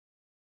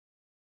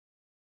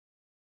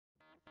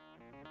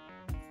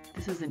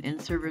This is an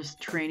in-service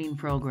training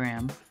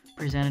program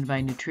presented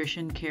by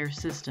Nutrition Care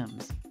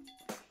Systems.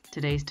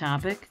 Today's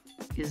topic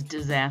is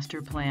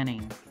disaster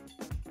planning.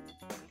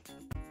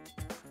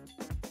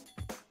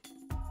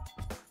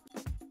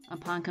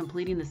 Upon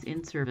completing this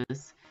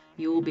in-service,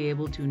 you will be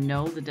able to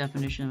know the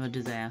definition of a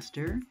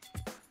disaster,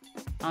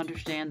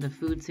 understand the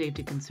food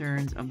safety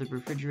concerns of the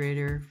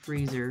refrigerator,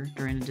 freezer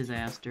during a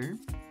disaster,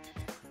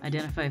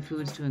 identify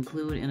foods to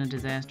include in a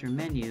disaster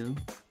menu,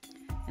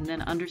 and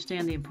then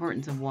understand the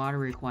importance of water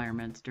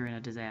requirements during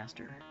a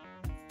disaster.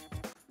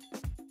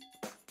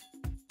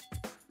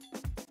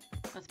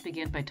 Let's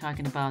begin by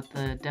talking about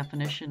the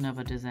definition of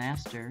a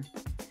disaster.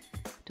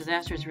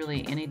 Disaster is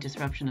really any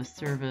disruption of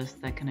service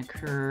that can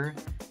occur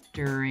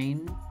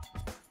during,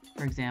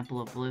 for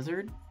example, a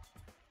blizzard.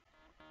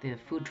 The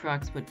food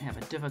trucks would have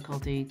a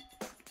difficulty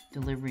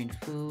delivering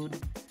food.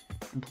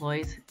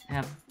 Employees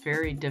have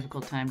very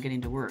difficult time getting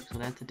to work, so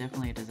that's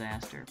definitely a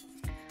disaster.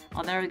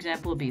 Another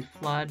example would be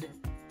flood,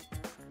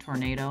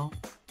 tornado,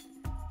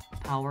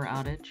 power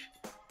outage,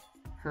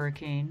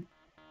 hurricane,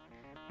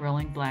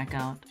 rolling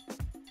blackout,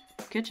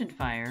 kitchen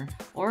fire,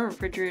 or a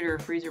refrigerator or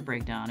freezer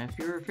breakdown. If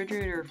your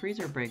refrigerator or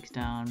freezer breaks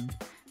down,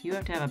 you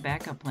have to have a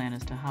backup plan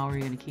as to how are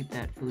you going to keep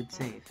that food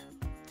safe.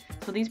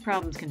 So these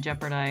problems can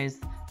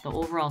jeopardize the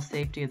overall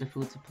safety of the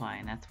food supply,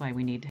 and that's why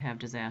we need to have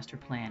disaster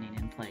planning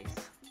in place.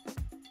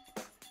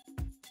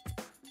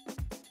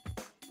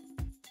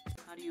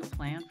 How do you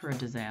plan for a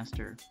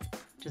disaster?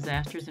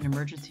 Disasters and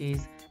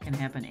emergencies can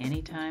happen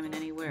anytime and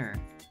anywhere,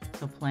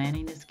 so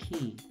planning is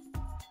key.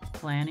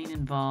 Planning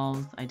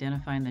involves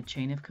identifying the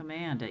chain of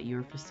command at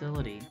your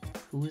facility,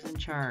 who is in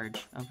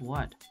charge of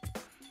what.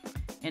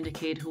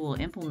 Indicate who will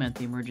implement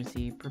the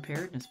emergency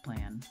preparedness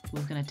plan,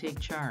 who's going to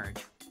take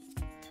charge.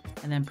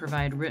 And then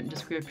provide written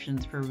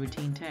descriptions for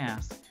routine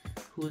tasks,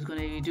 who's going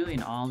to be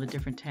doing all the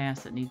different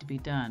tasks that need to be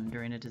done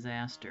during a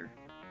disaster.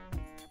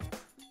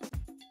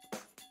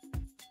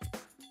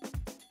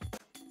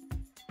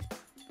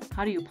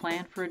 How do you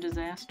plan for a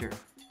disaster?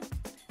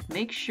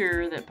 Make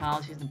sure that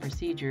policies and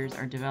procedures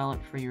are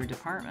developed for your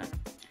department.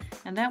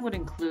 And that would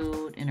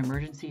include an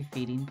emergency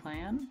feeding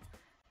plan.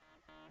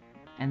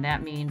 And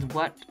that means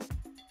what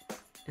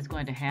is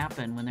going to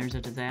happen when there's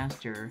a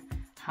disaster.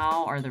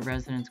 How are the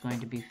residents going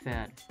to be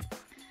fed?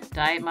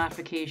 Diet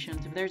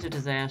modifications. If there's a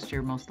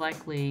disaster, most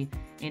likely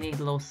any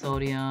low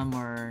sodium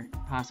or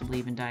possibly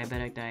even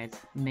diabetic diets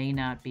may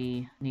not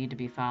need to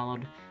be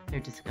followed.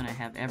 They're just going to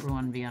have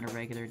everyone be on a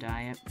regular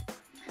diet.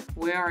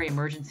 Where are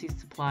emergency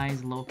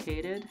supplies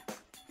located?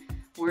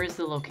 Where is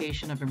the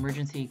location of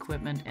emergency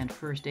equipment and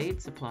first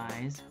aid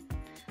supplies?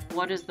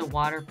 What is the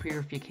water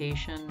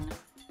purification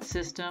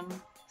system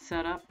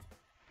set up?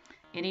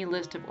 Any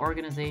list of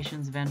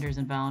organizations, vendors,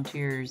 and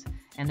volunteers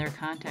and their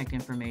contact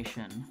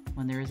information.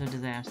 When there is a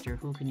disaster,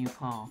 who can you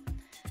call?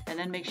 And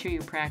then make sure you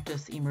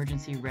practice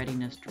emergency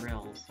readiness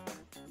drills.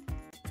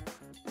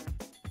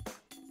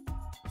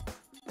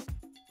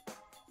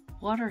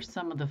 What are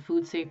some of the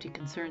food safety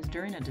concerns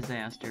during a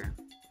disaster?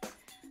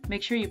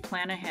 Make sure you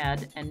plan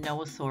ahead and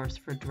know a source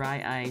for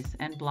dry ice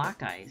and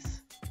block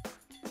ice.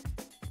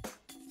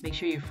 Make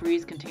sure you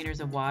freeze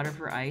containers of water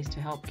for ice to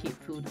help keep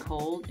food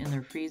cold in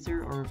their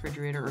freezer or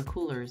refrigerator or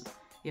coolers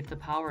if the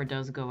power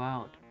does go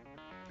out.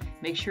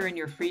 Make sure in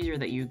your freezer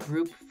that you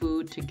group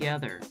food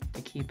together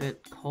to keep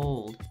it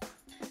cold.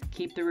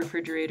 Keep the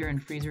refrigerator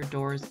and freezer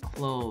doors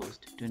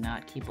closed. Do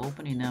not keep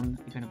opening them.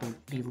 You're going to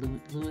be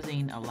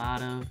losing a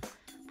lot of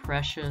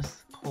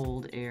precious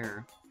cold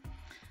air.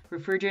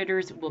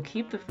 Refrigerators will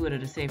keep the food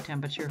at a safe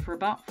temperature for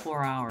about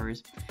 4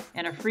 hours,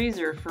 and a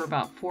freezer for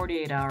about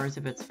 48 hours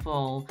if it's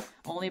full,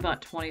 only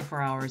about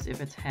 24 hours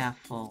if it's half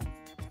full.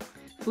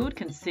 Food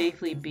can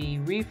safely be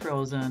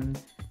refrozen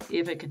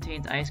if it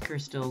contains ice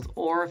crystals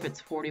or if it's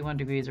 41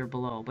 degrees or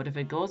below, but if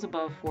it goes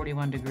above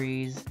 41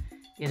 degrees,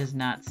 it is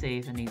not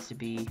safe and needs to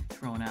be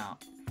thrown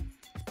out.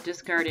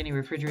 Discard any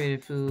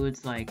refrigerated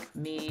foods like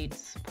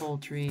meats,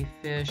 poultry,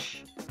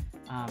 fish,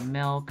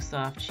 milk,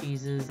 soft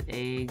cheeses,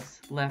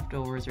 eggs,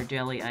 leftovers, or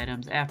deli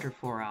items after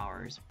 4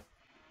 hours.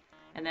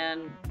 And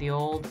then the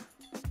old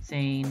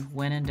saying,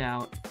 when in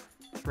doubt,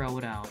 throw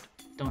it out.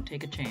 Don't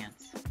take a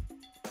chance.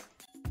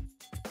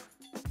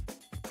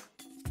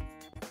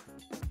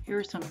 Here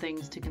are some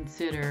things to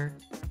consider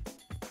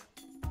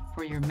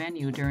for your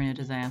menu during a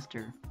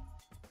disaster.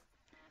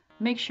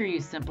 Make sure you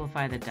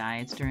simplify the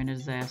diets during a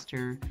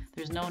disaster.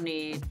 There's no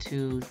need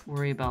to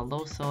worry about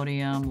low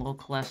sodium, low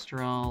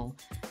cholesterol,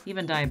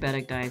 even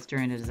diabetic diets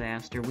during a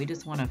disaster. We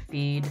just want to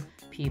feed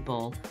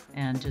people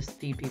and just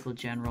feed people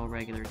general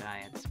regular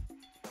diets.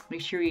 Make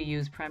sure you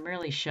use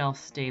primarily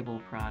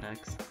shelf-stable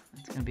products.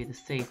 That's going to be the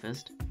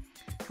safest.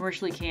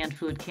 Commercially canned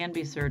food can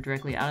be served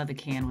directly out of the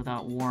can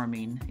without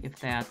warming. If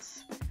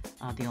that's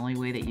the only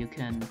way that you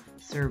can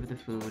serve the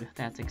food,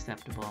 that's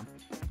acceptable.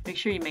 Make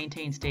sure you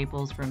maintain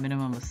staples for a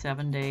minimum of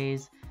 7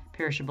 days,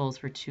 perishables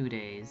for 2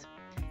 days.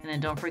 And then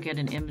don't forget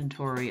an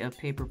inventory of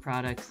paper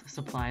products,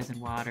 supplies, and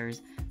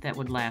waters that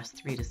would last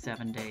 3 to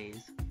 7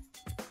 days.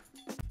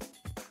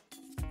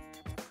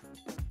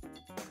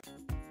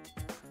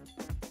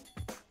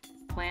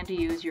 Plan to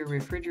use your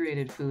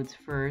refrigerated foods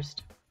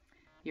first,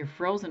 your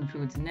frozen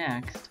foods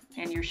next,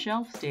 and your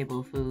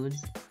shelf-stable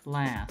foods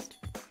last.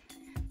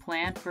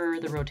 Plan for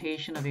the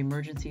rotation of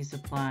emergency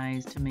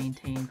supplies to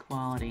maintain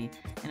quality,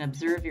 and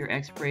observe your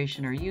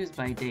expiration or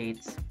use-by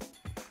dates.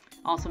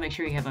 Also make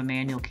sure you have a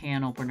manual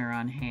can opener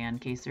on hand in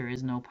case there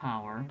is no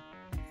power.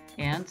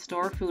 And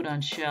store food on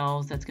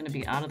shelves that's going to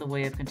be out of the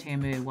way of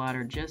contaminated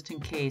water just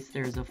in case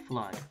there's a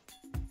flood.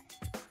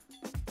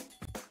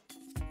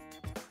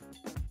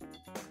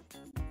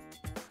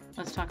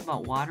 Let's talk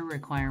about water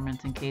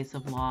requirements in case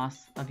of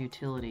loss of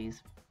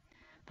utilities.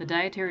 The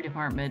Dietary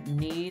Department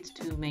needs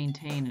to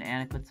maintain an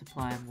adequate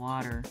supply of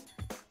water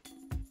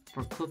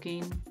for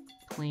cooking,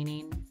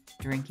 cleaning,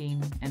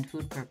 drinking, and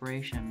food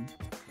preparation.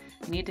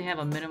 You need to have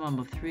a minimum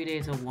of 3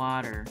 days of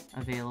water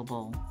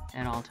available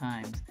at all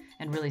times,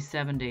 and really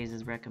 7 days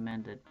is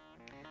recommended.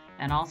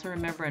 And also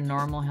remember, a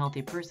normal,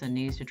 healthy person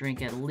needs to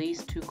drink at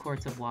least 2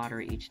 quarts of water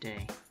each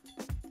day.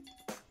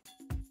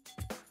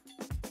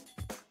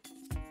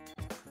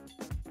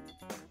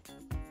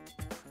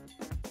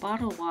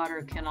 Bottled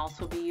water can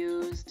also be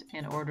used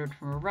and ordered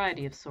from a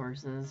variety of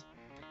sources.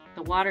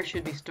 The water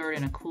should be stored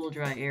in a cool,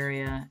 dry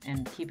area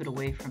and keep it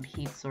away from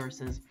heat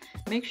sources.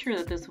 Make sure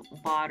that this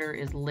water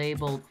is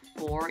labeled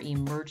for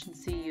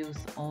emergency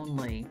use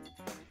only.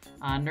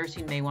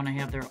 Nursing may want to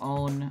have their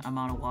own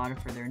amount of water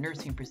for their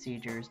nursing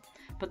procedures,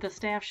 but the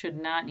staff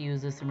should not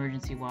use this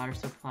emergency water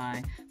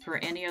supply for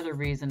any other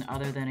reason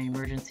other than an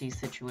emergency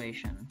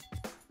situation.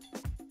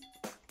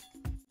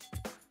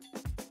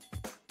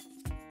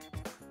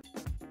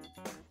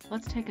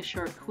 Let's take a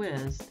short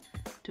quiz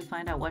to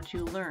find out what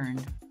you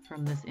learned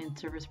from this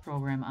in-service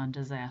program on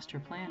disaster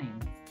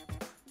planning.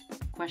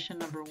 Question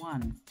number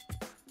 1.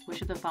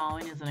 Which of the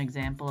following is an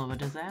example of a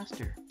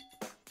disaster?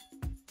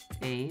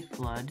 A.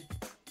 Flood,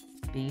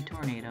 B.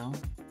 Tornado,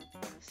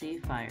 C.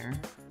 Fire,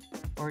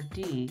 or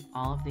D.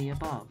 All of the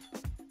above?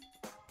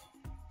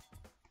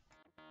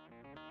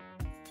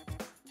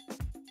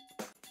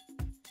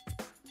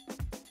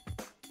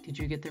 Did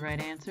you get the right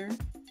answer?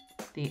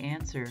 The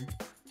answer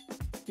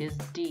is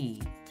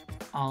D.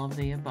 All of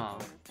the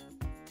above.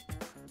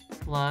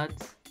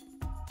 Floods,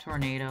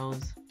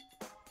 tornadoes,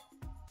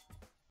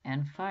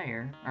 and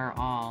fire are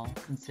all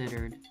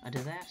considered a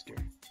disaster.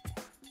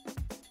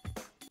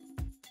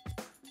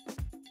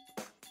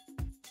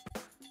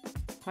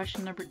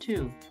 Question number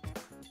 2.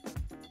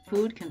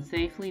 Food can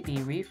safely be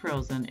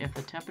refrozen if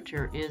the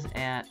temperature is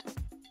at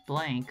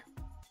blank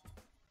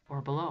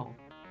or below.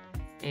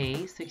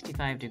 A.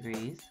 65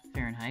 degrees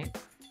Fahrenheit,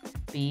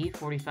 B.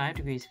 45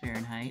 degrees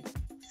Fahrenheit,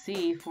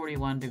 C.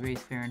 41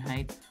 degrees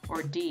Fahrenheit,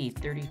 or D.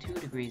 32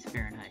 degrees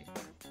Fahrenheit?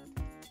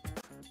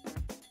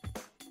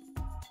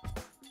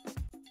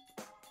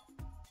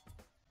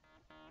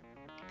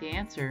 The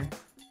answer: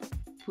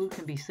 food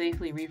can be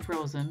safely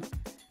refrozen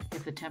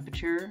if the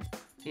temperature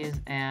is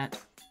at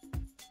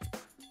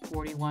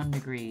 41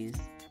 degrees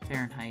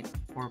Fahrenheit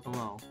or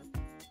below.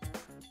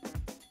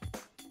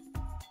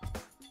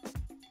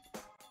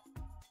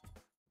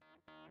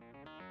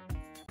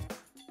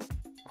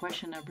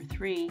 Question number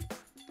 3.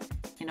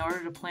 In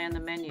order to plan the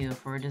menu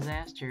for a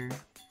disaster,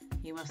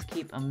 you must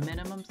keep a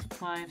minimum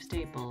supply of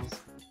staples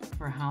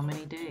for how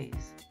many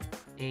days?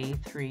 A.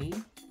 3,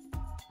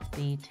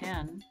 B.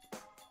 10,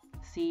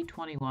 C.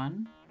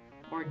 21,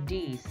 or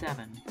D.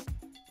 7?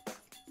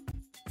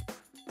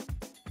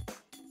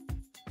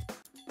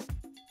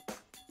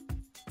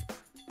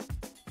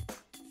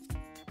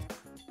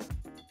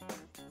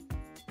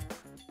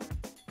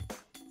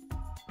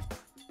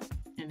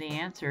 And the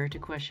answer to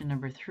question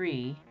number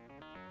 3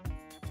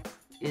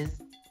 is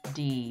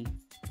D.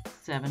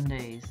 7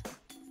 days.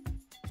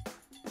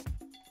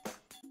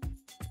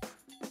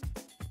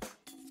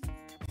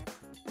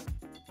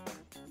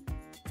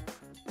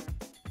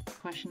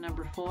 Question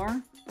number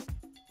 4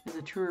 is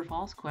a true or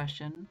false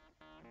question.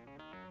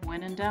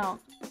 When in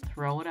doubt,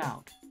 throw it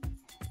out.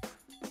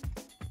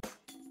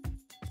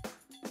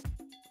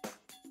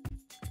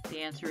 The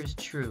answer is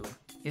true.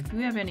 If you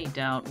have any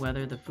doubt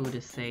whether the food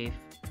is safe,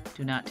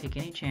 do not take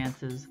any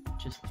chances,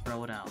 just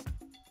throw it out.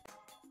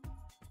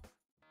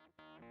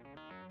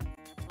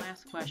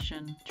 Last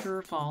question, true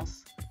or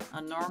false?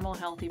 A normal,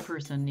 healthy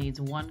person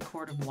needs 1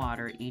 quart of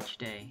water each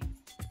day.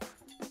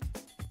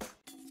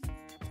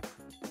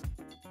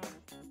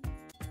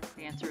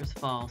 The answer is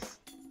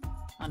false.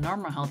 A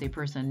normal, healthy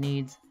person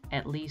needs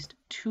at least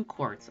 2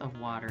 quarts of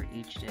water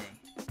each day.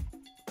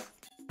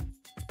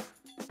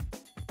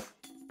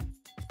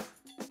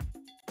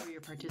 For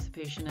your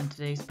participation in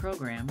today's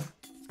program,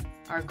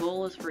 our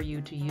goal is for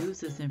you to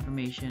use this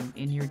information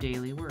in your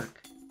daily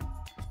work.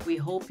 We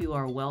hope you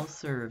are well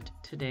served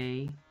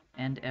today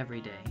and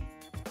every day.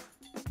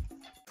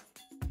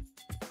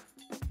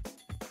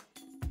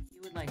 If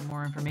you would like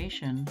more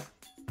information,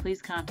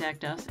 please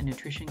contact us at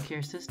Nutrition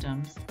Care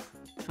Systems,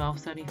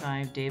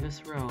 1275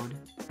 Davis Road,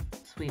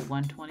 Suite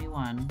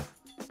 121,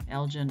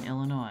 Elgin,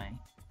 Illinois,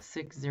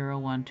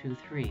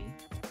 60123,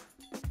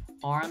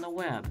 or on the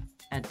web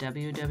at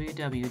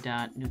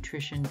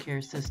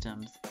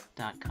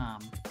www.nutritioncaresystems.com.